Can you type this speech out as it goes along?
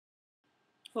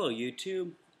Hello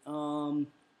YouTube. So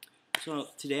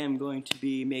today I'm going to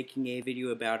be making a video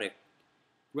about a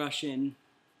Russian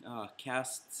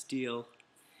cast steel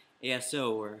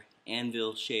ASO or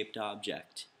anvil shaped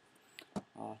object.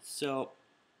 So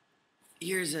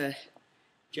here's a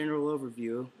general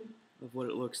overview of what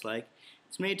it looks like.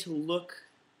 It's made to look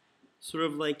sort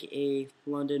of like a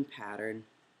London pattern,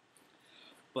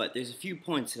 but there's a few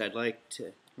points that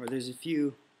there's a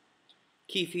few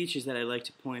key features that I'd like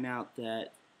to point out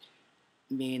that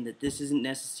mean that this isn't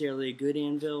necessarily a good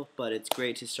anvil, but it's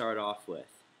great to start off with.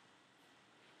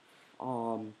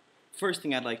 First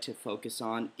thing I'd like to focus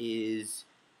on is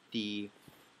the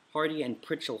Hardy and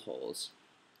Pritchell holes.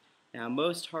 Now,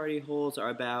 most Hardy holes are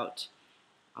about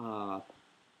an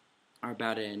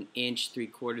inch,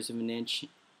 3/4 of an inch.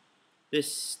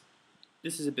 This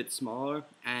is a bit smaller,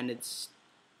 and it's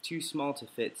too small to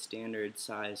fit standard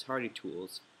size Hardy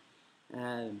tools.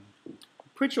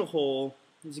 Pritchell hole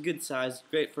is a good size,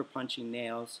 great for punching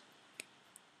nails,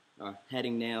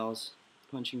 heading nails,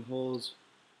 punching holes.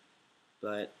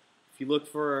 But this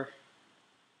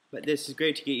is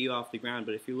great to get you off the ground.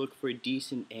 But if you look for a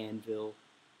decent anvil,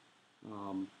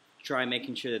 try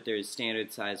making sure that there's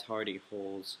standard size Hardy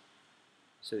holes,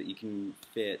 so that you can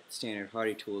fit standard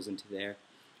Hardy tools into there.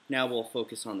 Now we'll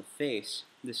focus on the face.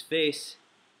 This face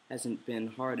hasn't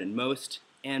been hardened. Most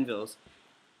anvils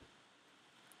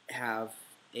have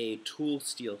a tool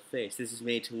steel face. This is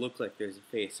made to look like there's a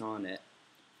face on it,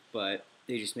 but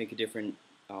they just make a different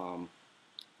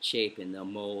shape in the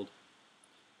mold.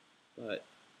 But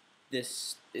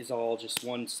this is all just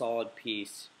one solid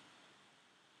piece.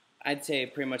 I'd say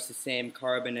pretty much the same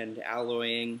carbon and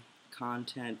alloying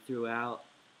content throughout.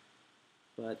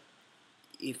 But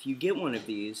if you get one of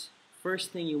these,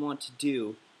 first thing you want to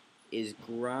do is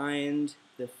grind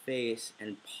the face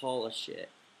and polish it,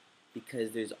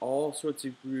 because there's all sorts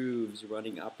of grooves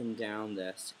running up and down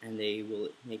this, and they will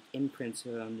make imprints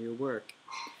on your work.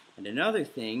 And another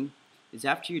thing is,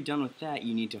 after you're done with that,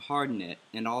 you need to harden it,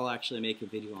 and I'll actually make a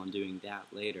video on doing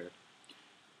that later.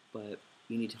 But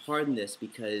you need to harden this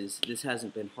because this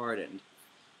hasn't been hardened,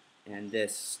 and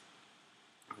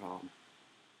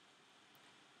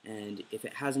and if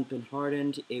it hasn't been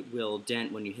hardened, it will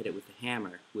dent when you hit it with a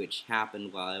hammer, which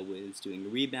happened while I was doing a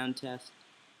rebound test,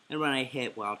 and when I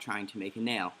hit while trying to make a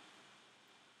nail.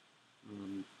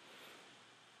 The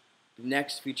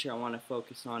next feature I want to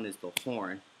focus on is the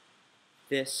horn.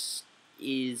 This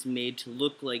is made to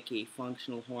look like a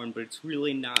functional horn, but it's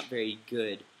really not very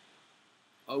good.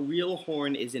 A real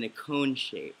horn is in a cone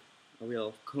shape.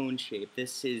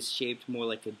 This is shaped more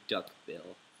like a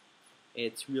duckbill.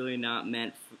 It's really not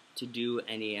meant to do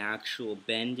any actual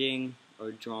bending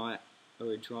or drawing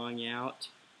out.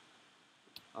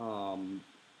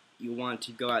 You want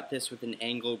to go at this with an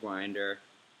angle grinder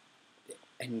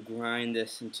and grind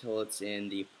this until it's in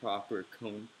the proper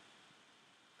cone.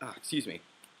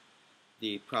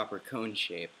 The proper cone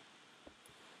shape.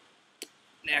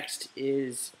 Next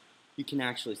is, you can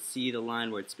actually see the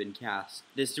line where it's been cast.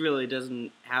 This really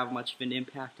doesn't have much of an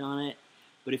impact on it,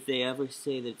 but if they ever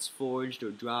say that it's forged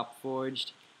or drop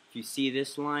forged, if you see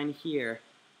this line here,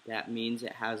 that means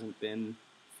it hasn't been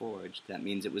forged. That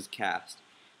means it was cast.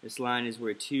 This line is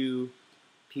where two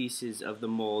pieces of the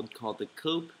mold called the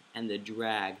cope and the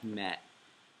drag met.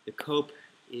 The cope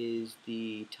is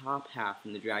the top half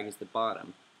and the drag is the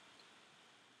bottom.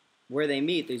 Where they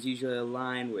meet, there's usually a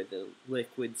line where the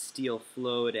liquid steel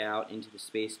flowed out into the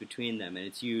space between them, and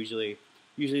it's usually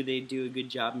they do a good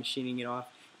job machining it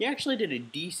off. He actually did a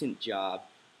decent job.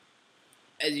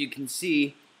 As you can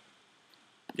see,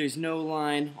 there's no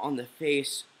line on the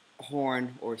face,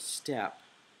 horn, or step.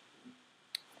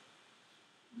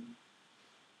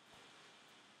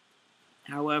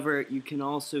 However, you can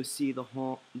also see the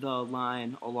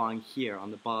line along here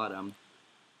on the bottom.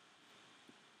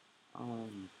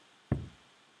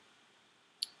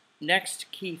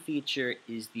 Next key feature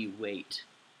is the weight.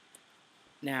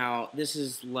 Now, this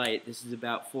is light. This is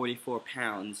about 44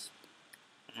 pounds,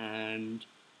 and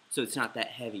so it's not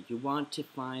that heavy. You want to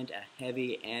find a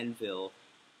heavy anvil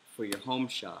for your home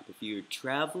shop. If you're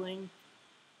traveling,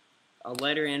 a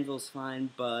lighter anvil is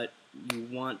fine, but you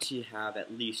want to have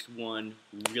at least one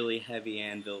really heavy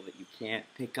anvil that you can't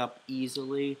pick up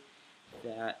easily,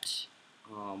 that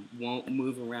won't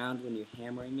move around when you're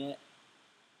hammering it.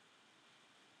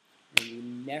 And the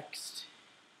next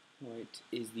point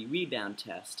is the rebound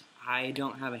test. I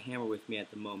don't have a hammer with me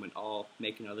at the moment. I'll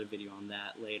make another video on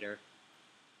that later.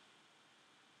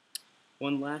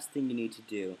 One last thing you need to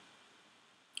do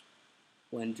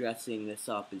when dressing this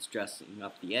up is dressing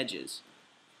up the edges.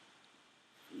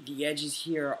 The edges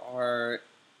here are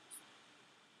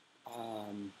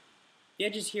The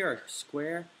edges here are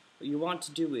square. What you want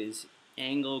to do is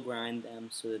angle grind them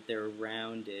so that they're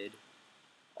rounded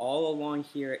all along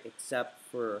here, except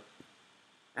for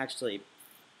actually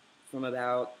from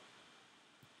about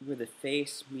where the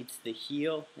face meets the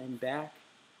heel and back.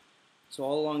 So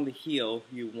all along the heel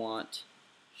you want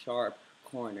sharp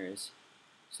corners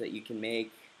so that you can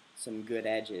make some good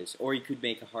edges, or you could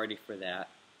make a hardy for that,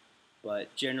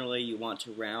 but generally you want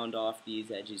to round off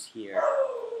these edges here.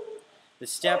 The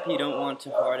step you don't want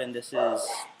to harden. This is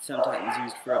sometimes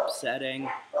used for upsetting.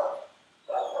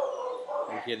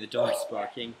 You hear the dogs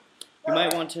barking. You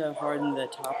might want to harden the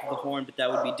top of the horn, but that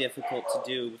would be difficult to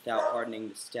do without hardening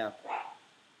the step.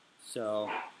 So,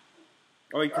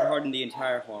 or you could harden the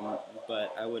entire horn,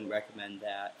 but I wouldn't recommend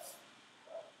that.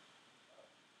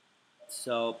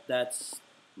 So that's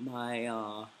my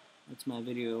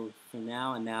video for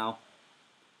now, and now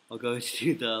I'll go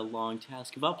to the long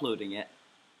task of uploading it.